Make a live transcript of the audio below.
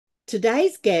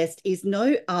Today's guest is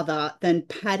no other than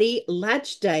Patty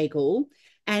Lach Daigle,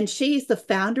 and she is the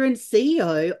founder and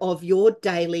CEO of Your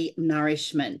Daily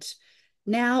Nourishment.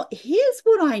 Now, here's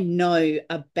what I know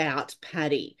about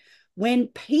Patty. When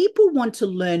people want to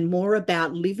learn more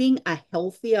about living a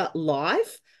healthier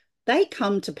life, they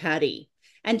come to Patty,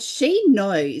 and she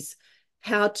knows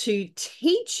how to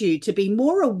teach you to be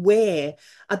more aware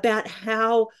about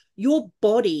how your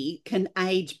body can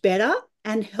age better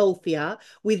and healthier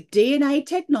with DNA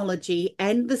technology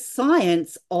and the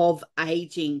science of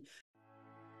aging.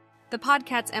 The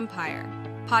Podcast Empire,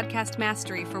 podcast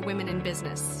mastery for women in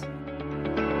business.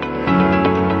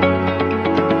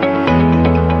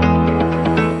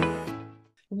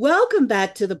 Welcome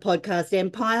back to the Podcast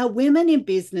Empire Women in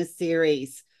Business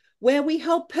series, where we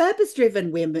help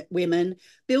purpose-driven women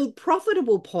build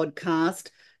profitable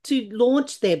podcasts to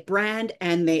launch their brand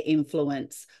and their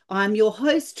influence. I'm your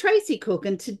host, Tracey Cook,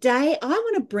 and today I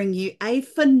want to bring you a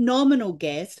phenomenal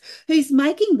guest who's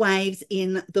making waves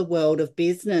in the world of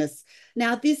business.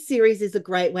 Now, this series is a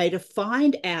great way to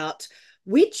find out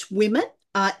which women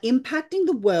are impacting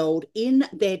the world in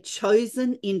their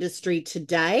chosen industry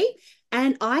today,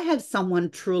 and I have someone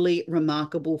truly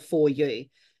remarkable for you.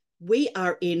 We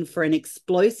are in for an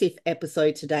explosive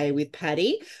episode today with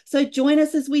Patty. So join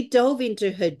us as we delve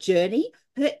into her journey,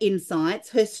 her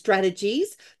insights, her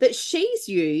strategies that she's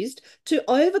used to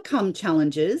overcome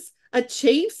challenges,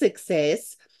 achieve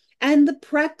success, and the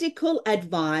practical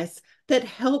advice that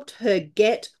helped her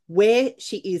get where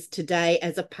she is today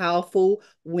as a powerful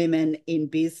woman in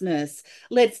business.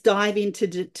 Let's dive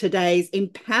into today's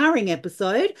empowering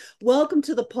episode. Welcome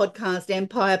to the Podcast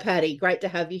Empire, Patty. Great to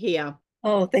have you here.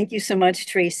 Oh, thank you so much,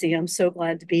 Tracey. I'm so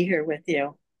glad to be here with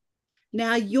you.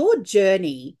 Now, your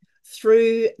journey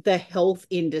through the health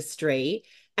industry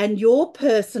and your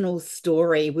personal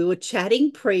story, we were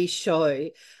chatting pre-show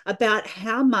about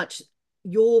how much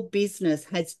your business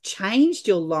has changed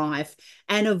your life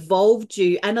and evolved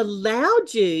you and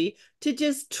allowed you to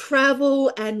just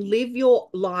travel and live your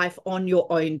life on your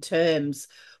own terms.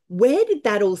 Where did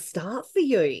that all start for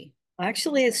you?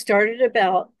 Actually, it started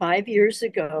about 5 years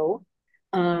ago.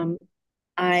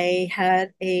 I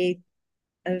had a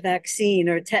vaccine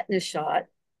or a tetanus shot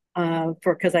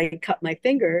because I cut my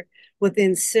finger.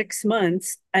 Within 6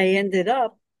 months, I ended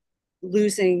up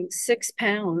losing 6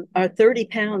 pounds or 30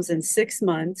 pounds in 6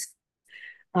 months.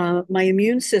 My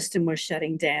immune system was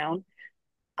shutting down,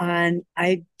 and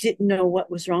I didn't know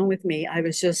what was wrong with me. I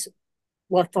was just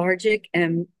lethargic,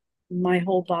 and my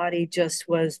whole body just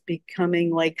was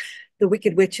becoming like the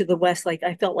Wicked Witch of the West. Like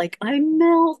I felt like I'm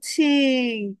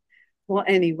melting. Well,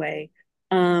 anyway,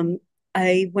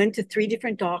 I went to 3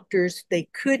 different doctors. They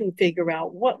couldn't figure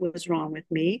out what was wrong with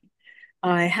me.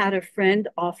 I had a friend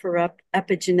offer up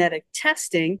epigenetic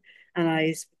testing, and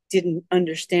I didn't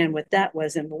understand what that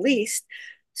was in the least.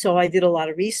 So I did a lot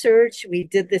of research. We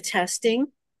did the testing.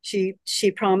 She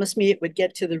promised me it would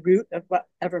get to the root of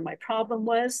whatever my problem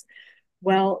was.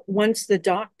 Well, once the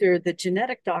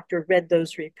genetic doctor read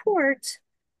those reports,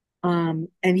 and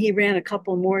he ran a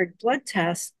couple more blood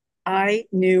tests, I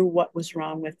knew what was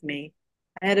wrong with me.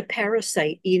 I had a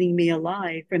parasite eating me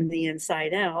alive from the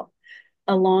inside out,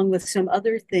 along with some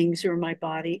other things where my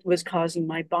body was causing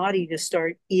my body to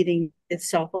start eating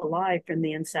itself alive from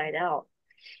the inside out.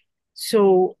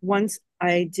 So once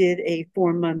I did a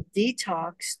 4-month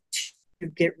detox to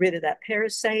get rid of that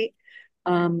parasite,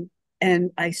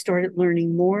 and I started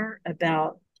learning more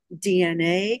about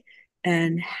DNA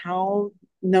and how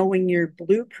knowing your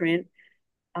blueprint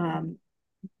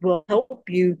will help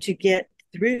you to get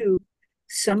through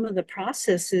some of the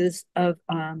processes of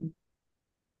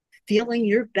feeling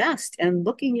your best and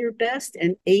looking your best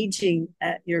and aging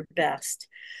at your best.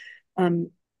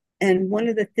 And one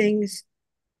of the things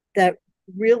that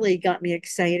really got me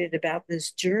excited about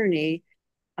this journey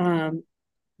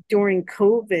during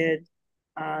COVID,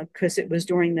 because it was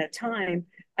during that time,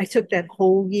 I took that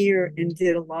whole year and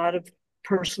did a lot of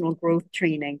personal growth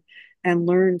training and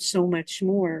learned so much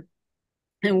more.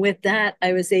 And with that,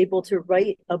 I was able to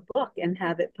write a book and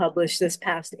have it published this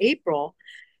past April.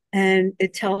 And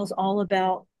it tells all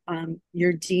about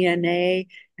your DNA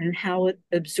and how it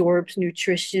absorbs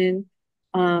nutrition,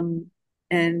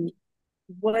 and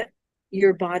what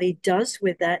your body does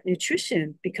with that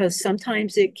nutrition, because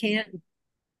sometimes it can't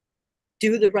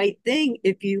do the right thing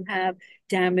if you have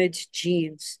damaged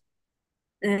genes.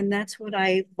 And that's what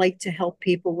I like to help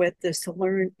people with, is to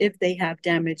learn if they have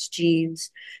damaged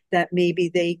genes that maybe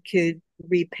they could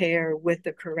repair with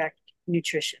the correct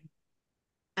nutrition.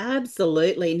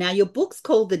 Absolutely. Now, your book's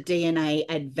called The DNA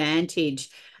Advantage.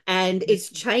 And it's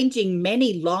changing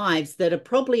many lives that are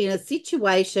probably in a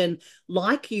situation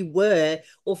like you were,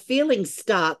 or feeling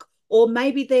stuck, or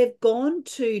maybe they've gone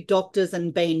to doctors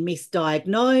and been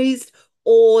misdiagnosed,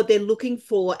 or they're looking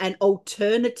for an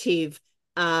alternative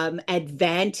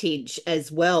advantage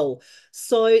as well.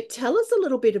 So tell us a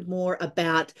little bit more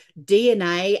about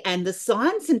DNA and the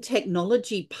science and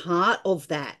technology part of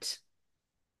that.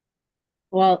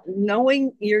 Well,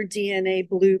 knowing your DNA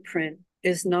blueprint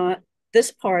is not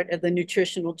this part of the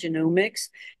nutritional genomics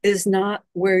is not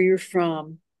where you're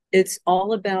from. It's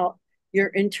all about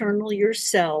your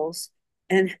cells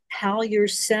and how your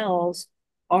cells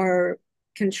are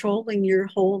controlling your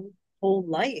whole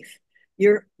life,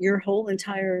 your whole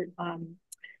entire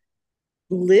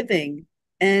living.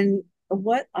 And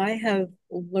what I have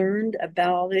learned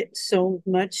about it so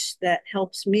much that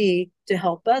helps me to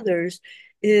help others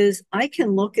is I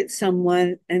can look at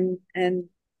someone and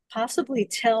possibly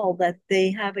tell that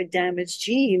they have a damaged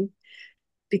gene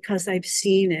because I've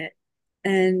seen it.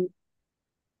 And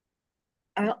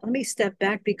let me step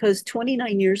back because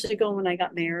 29 years ago when I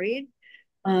got married,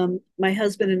 my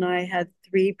husband and I had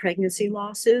 3 pregnancy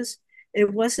losses.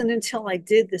 It wasn't until I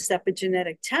did this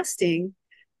epigenetic testing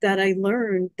that I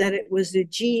learned that it was a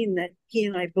gene that he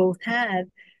and I both had,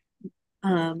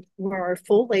 where our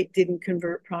folate didn't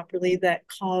convert properly, that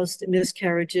caused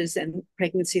miscarriages and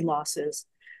pregnancy losses.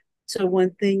 So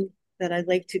one thing that I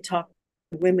like to talk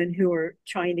to women who are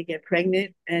trying to get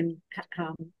pregnant and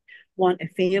um, want a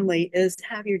family is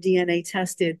have your DNA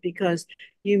tested, because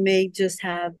you may just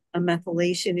have a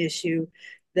methylation issue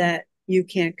that you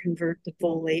can't convert the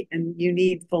folate, and you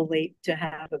need folate to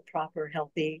have a proper,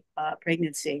 healthy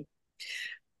pregnancy.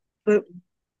 But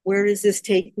where does this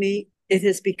take me? It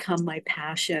has become my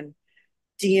passion.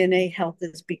 DNA health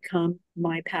has become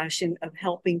my passion of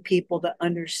helping people to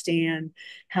understand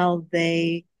how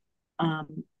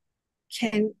um,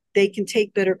 they can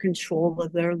take better control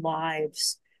of their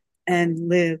lives and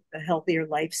live a healthier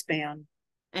lifespan.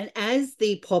 And as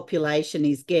the population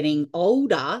is getting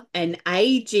older and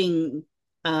aging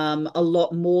a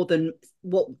lot more than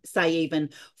what, say,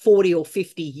 even 40 or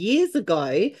 50 years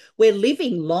ago, we're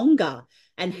living longer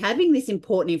and having this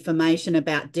important information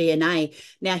about DNA.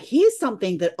 Now, here's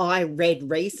something that I read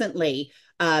recently,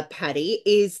 Patty,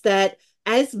 is that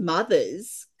as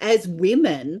mothers, as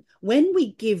women, when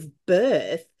we give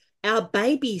birth, our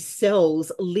baby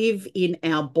cells live in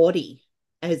our body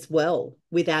as well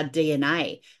with our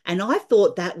DNA. And I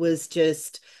thought that was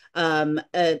just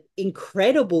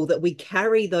incredible that we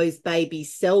carry those baby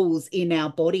cells in our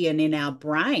body and in our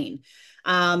brain,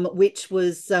 which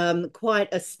was quite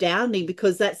astounding,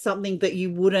 because that's something that you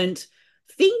wouldn't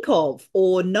think of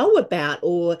or know about,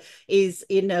 or is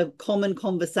in a common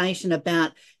conversation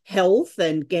about health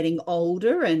and getting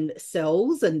older and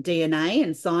cells and DNA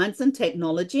and science and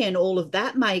technology and all of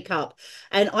that makeup.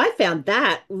 And I found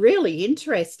that really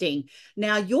interesting.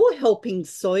 Now, you're helping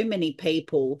so many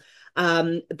people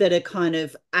that are kind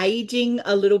of aging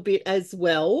a little bit as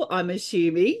well, I'm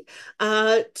assuming,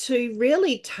 to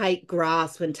really take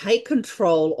grasp and take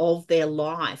control of their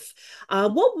life.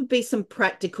 What would be some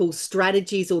practical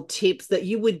strategies or tips that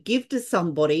you would give to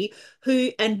somebody who,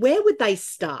 and where would they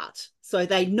start? So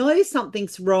they know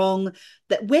something's wrong,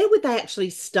 that where would they actually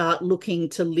start looking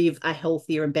to live a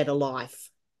healthier and better life?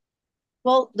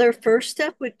 Well, their first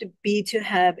step would be to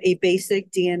have a basic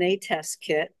DNA test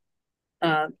kit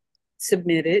uh,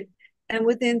 submitted. And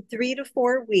within 3 to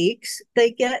 4 weeks,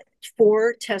 they get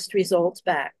 4 test results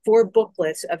back, 4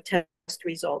 booklets of test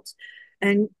results.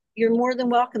 And you're more than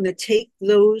welcome to take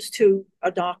those to a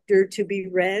doctor to be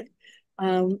read.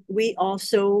 I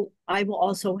will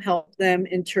also help them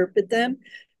interpret them.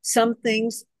 Some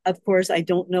things, of course, I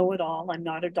don't know at all. I'm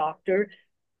not a doctor,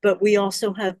 but we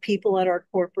also have people at our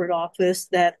corporate office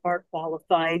that are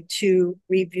qualified to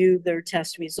review their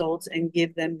test results and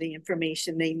give them the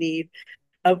information they need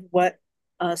of what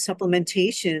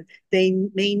supplementation they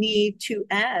may need to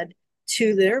add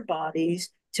to their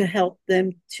bodies to help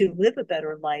them to live a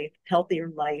better life, healthier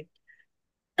life.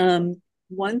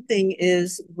 One thing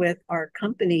is with our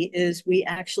company is we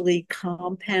actually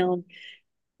compound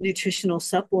nutritional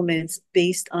supplements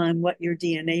based on what your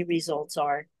DNA results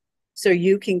are. So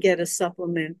you can get a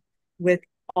supplement with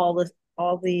all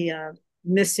the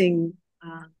missing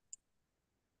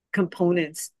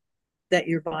components that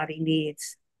your body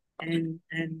needs, and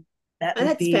that And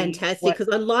would that's be fantastic, what.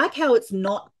 because I like how it's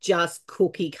not just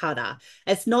cookie cutter.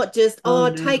 It's not just, Oh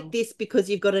oh, take no. this because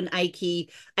you've got an achy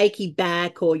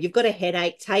back, or you've got a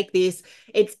headache, take this.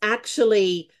 It's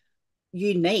actually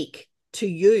unique to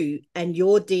you and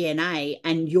your DNA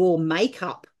and your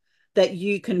makeup. that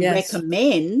you can Yes,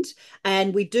 recommend.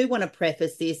 And we do want to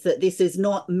preface this that this is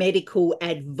not medical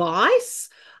advice.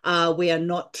 We are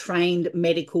not trained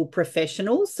medical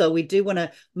professionals. So we do want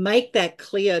to make that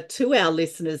clear to our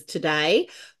listeners today.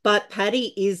 But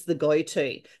Patty is the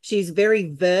go-to. She's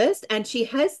very versed and she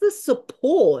has the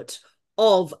support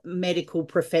of medical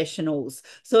professionals.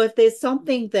 So if there's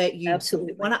something that you want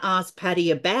absolutely. to ask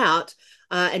Patty about,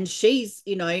 and she's,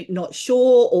 not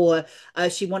sure, or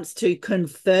she wants to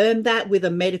confirm that with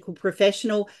a medical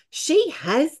professional, she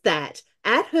has that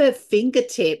at her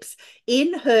fingertips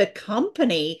in her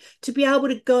company to be able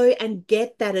to go and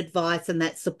get that advice and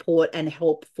that support and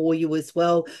help for you as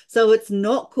well. So it's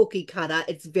not cookie cutter.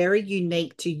 It's very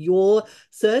unique to your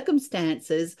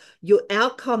circumstances, your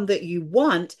outcome that you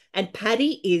want. And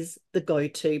Patty is the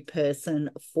go-to person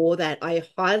for that. I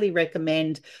highly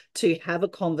recommend to have a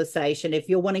conversation if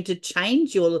you're wanting to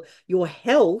change your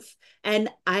health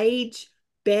and age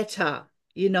better.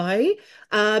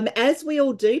 As we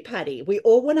all do, Patty, we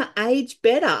all want to age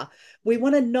better. We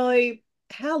want to know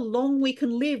how long we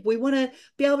can live. We want to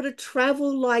be able to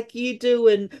travel like you do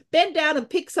and bend down and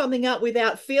pick something up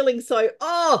without feeling so,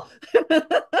 oh,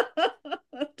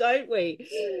 don't we?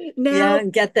 Yeah, Now,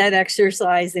 and get that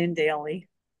exercise in daily.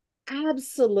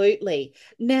 absolutely.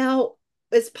 Now,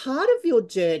 as part of your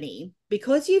journey,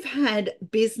 because you've had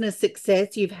business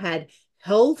success, you've had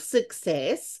health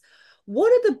success,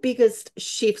 what are the biggest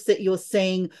shifts that you're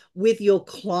seeing with your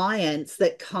clients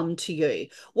that come to you?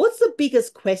 What's the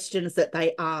biggest questions that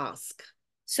they ask?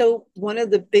 So one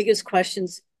of the biggest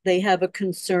questions, they have a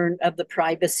concern of the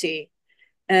privacy,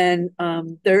 and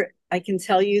I can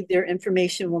tell you their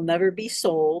information will never be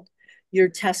sold. Your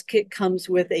test kit comes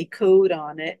with a code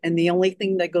on it, and the only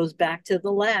thing that goes back to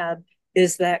the lab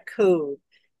is that code.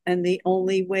 And the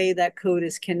only way that code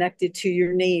is connected to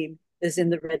your name is in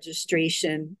the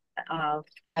registration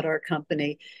at our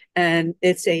company. And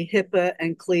it's a HIPAA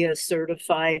and CLIA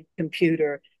certified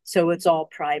computer. So it's all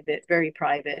private, very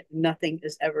private. Nothing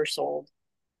is ever sold.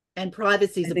 And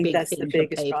privacy is I a think big that's the thing for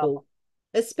biggest people, problem.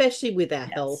 especially with our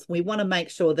health. Yes. We want to make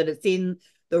sure that it's in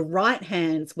the right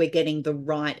hands, we're getting the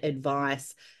right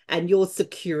advice, and you're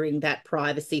securing that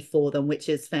privacy for them, which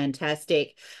is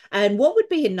fantastic. And what would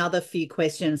be another few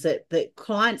questions that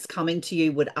clients coming to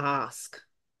you would ask?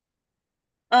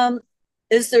 Um,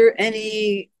 is there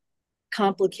any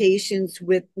complications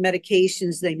with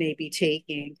medications they may be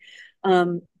taking?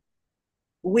 Um,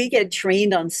 we get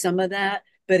trained on some of that,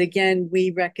 but again,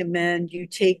 we recommend you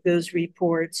take those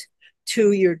reports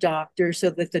to your doctor so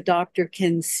that the doctor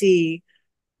can see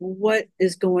what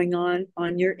is going on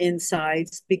your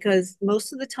insides, because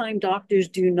most of the time doctors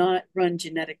do not run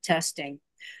genetic testing.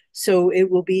 So it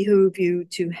will behoove you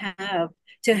to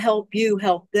help you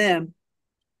help them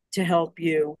to help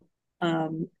you,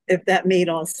 if that made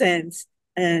all sense,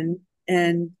 and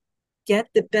get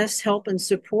the best help and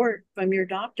support from your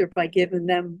doctor by giving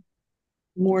them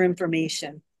more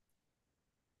information.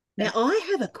 Now, I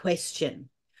have a question.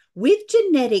 With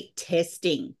genetic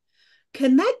testing,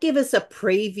 can that give us a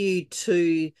preview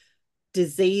to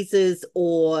diseases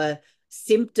or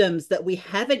symptoms that we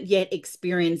haven't yet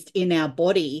experienced in our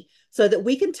body so that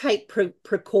we can take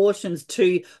precautions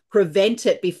to prevent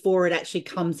it before it actually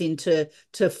comes into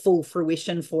full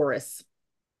fruition for us?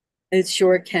 It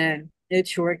sure can. It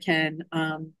sure can.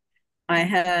 I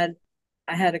had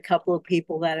I had a couple of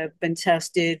people that have been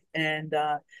tested, and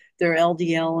their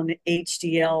LDL and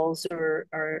HDLs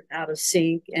are out of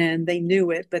sync, and they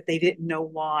knew it, but they didn't know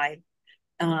why.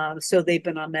 So they've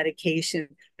been on medication,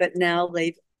 but now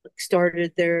they've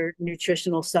started their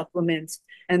nutritional supplements,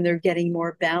 and they're getting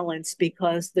more balanced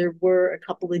because there were a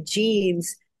couple of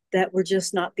genes that were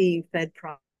just not being fed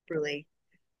properly.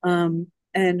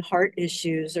 And heart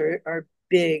issues are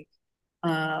big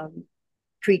um,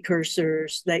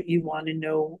 precursors that you want to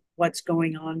know what's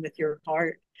going on with your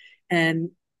heart. And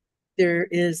there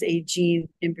is a gene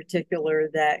in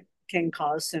particular that can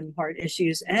cause some heart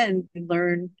issues, and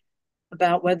learn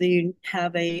about whether you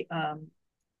have a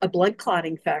blood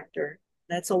clotting factor.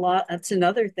 That's a lot. That's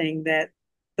another thing that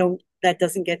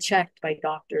doesn't get checked by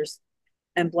doctors,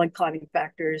 and blood clotting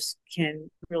factors can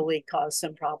really cause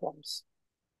some problems.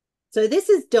 So this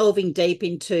is delving deep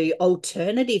into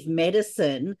alternative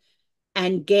medicine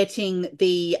and getting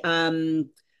the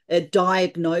a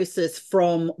diagnosis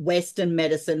from Western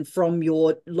medicine from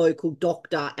your local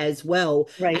doctor as well,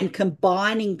 Right. and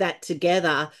combining that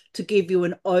together to give you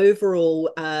an overall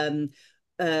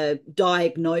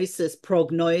diagnosis,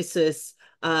 prognosis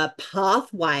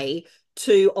pathway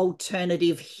to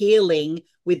alternative healing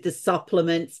with the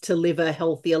supplements to live a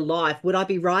healthier life. Would I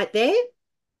be right there?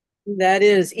 That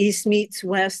is, East meets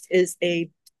West is a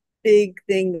big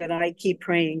thing that I keep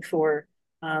praying for.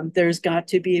 There's got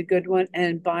to be a good one.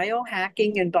 And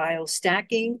biohacking and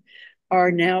biostacking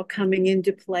are now coming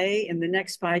into play. In the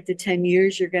next 5 to 10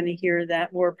 years, you're going to hear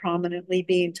that more prominently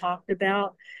being talked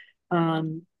about.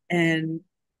 And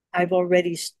I've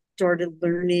already started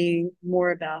learning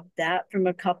more about that from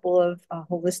a couple of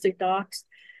holistic docs.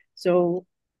 So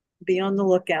be on the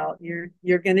lookout.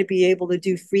 You're going to be able to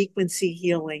do frequency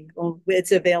healing. Well,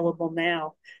 it's available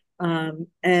now,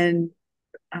 and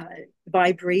uh,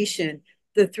 vibration.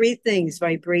 The three things: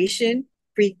 vibration,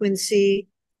 frequency,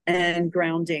 and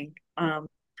grounding.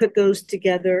 Put those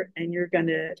together, and you're going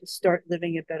to start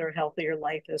living a better, healthier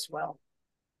life as well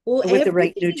Well, with the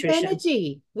right everything is nutrition.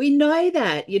 energy. We know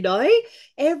that,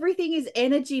 everything is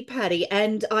energy, Patty.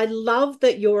 And I love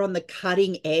that you're on the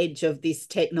cutting edge of this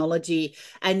technology.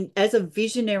 And as a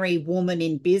visionary woman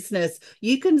in business,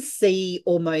 you can see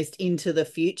almost into the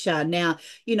future. Now,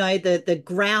 the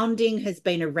grounding has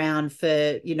been around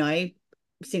for,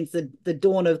 since the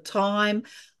dawn of time,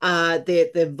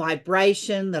 the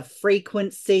vibration, the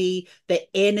frequency, the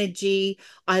energy.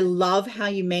 I love how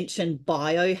you mentioned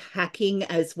biohacking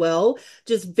as well.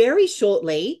 Just very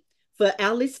shortly, for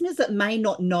our listeners that may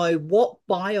not know what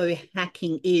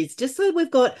biohacking is, just so we've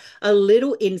got a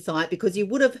little insight, because you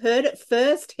would have heard it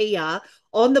first here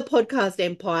on the podcast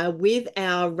Empire with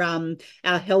our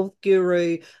health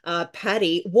guru,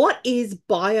 Patty. What is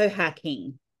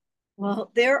biohacking?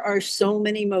 Well, there are so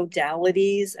many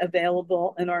modalities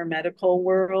available in our medical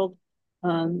world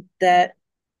that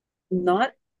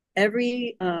not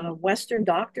every Western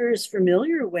doctor is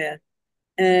familiar with.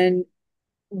 And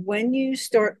when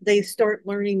they start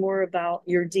learning more about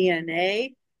your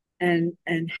DNA and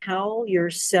how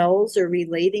your cells are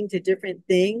relating to different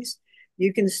things,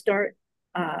 you can start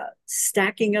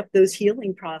stacking up those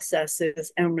healing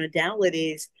processes and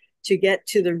modalities to get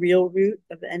to the real root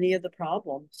of any of the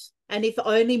problems. And if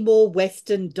only more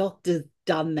Western doctors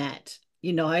done that,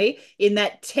 in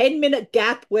that 10-minute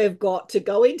gap we've got to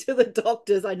go into the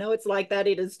doctors. I know it's like that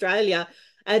in Australia.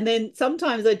 And then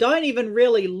sometimes they don't even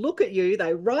really look at you.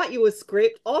 They write you a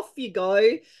script, off you go.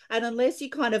 And unless you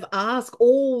kind of ask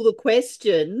all the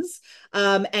questions,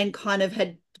 and kind of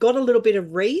had got a little bit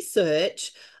of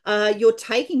research, you're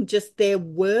taking just their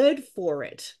word for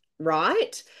it,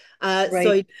 right? So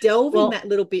Right. delving Well, that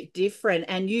little bit different,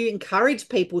 and you encourage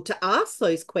people to ask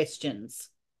those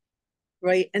questions.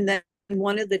 right. And then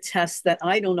one of the tests that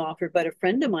I don't offer, but a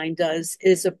friend of mine does,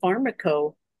 is a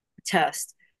pharmaco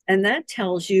test. And that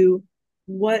tells you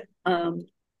what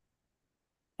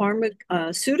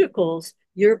pharmaceuticals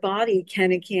your body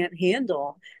can and can't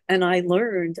handle. And I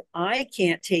learned I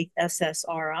can't take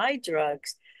SSRI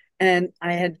drugs. And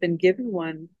I had been given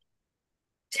one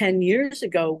 10 years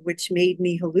ago, which made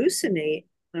me hallucinate.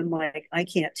 I'm like, I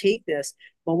can't take this.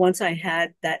 But once I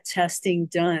had that testing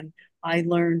done, I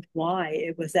learned why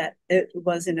it was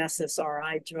an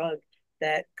SSRI drug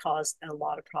that caused a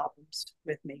lot of problems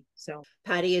with me. So,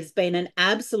 Patty, it's been an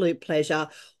absolute pleasure.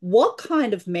 What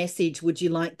kind of message would you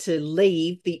like to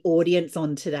leave the audience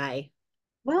on today?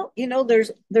 well,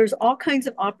 there's all kinds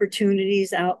of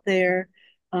opportunities out there.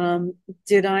 Um,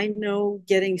 did I know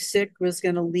getting sick was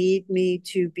going to lead me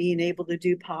to being able to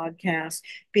do podcasts,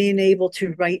 being able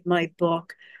to write my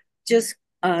book, just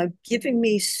giving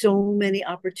me so many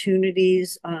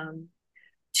opportunities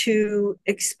to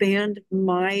expand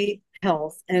my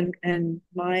health and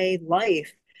my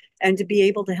life and to be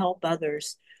able to help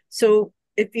others. So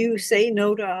if you say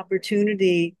no to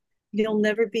opportunity, you'll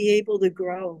never be able to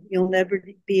grow. You'll never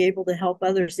be able to help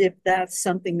others if that's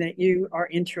something that you are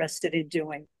interested in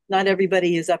doing. Not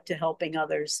everybody is up to helping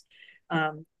others.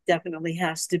 Definitely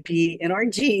has to be in our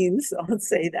genes. I'll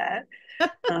say that.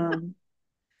 Um,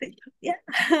 yeah.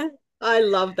 I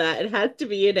love that. It has to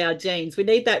be in our genes. We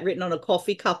need that written on a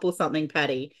coffee cup or something,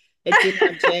 Patty. It's in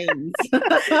our genes. A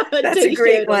That's a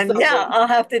great t-shirt or one. Yeah, something. I'll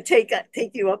have to take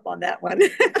you up on that one.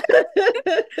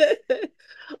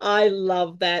 I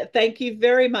love that. Thank you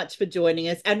very much for joining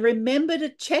us. And remember to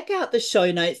check out the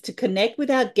show notes to connect with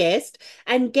our guest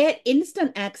and get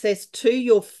instant access to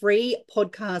your free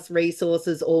podcast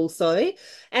resources also.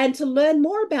 And to learn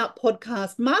more about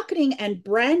podcast marketing and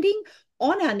branding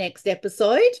on our next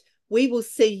episode, we will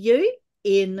see you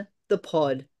in the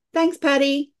pod. Thanks,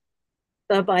 Patty.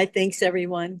 Bye bye. Thanks,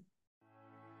 everyone.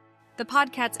 The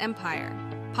Podcat's Empire,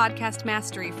 podcast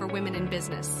mastery for women in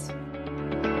business.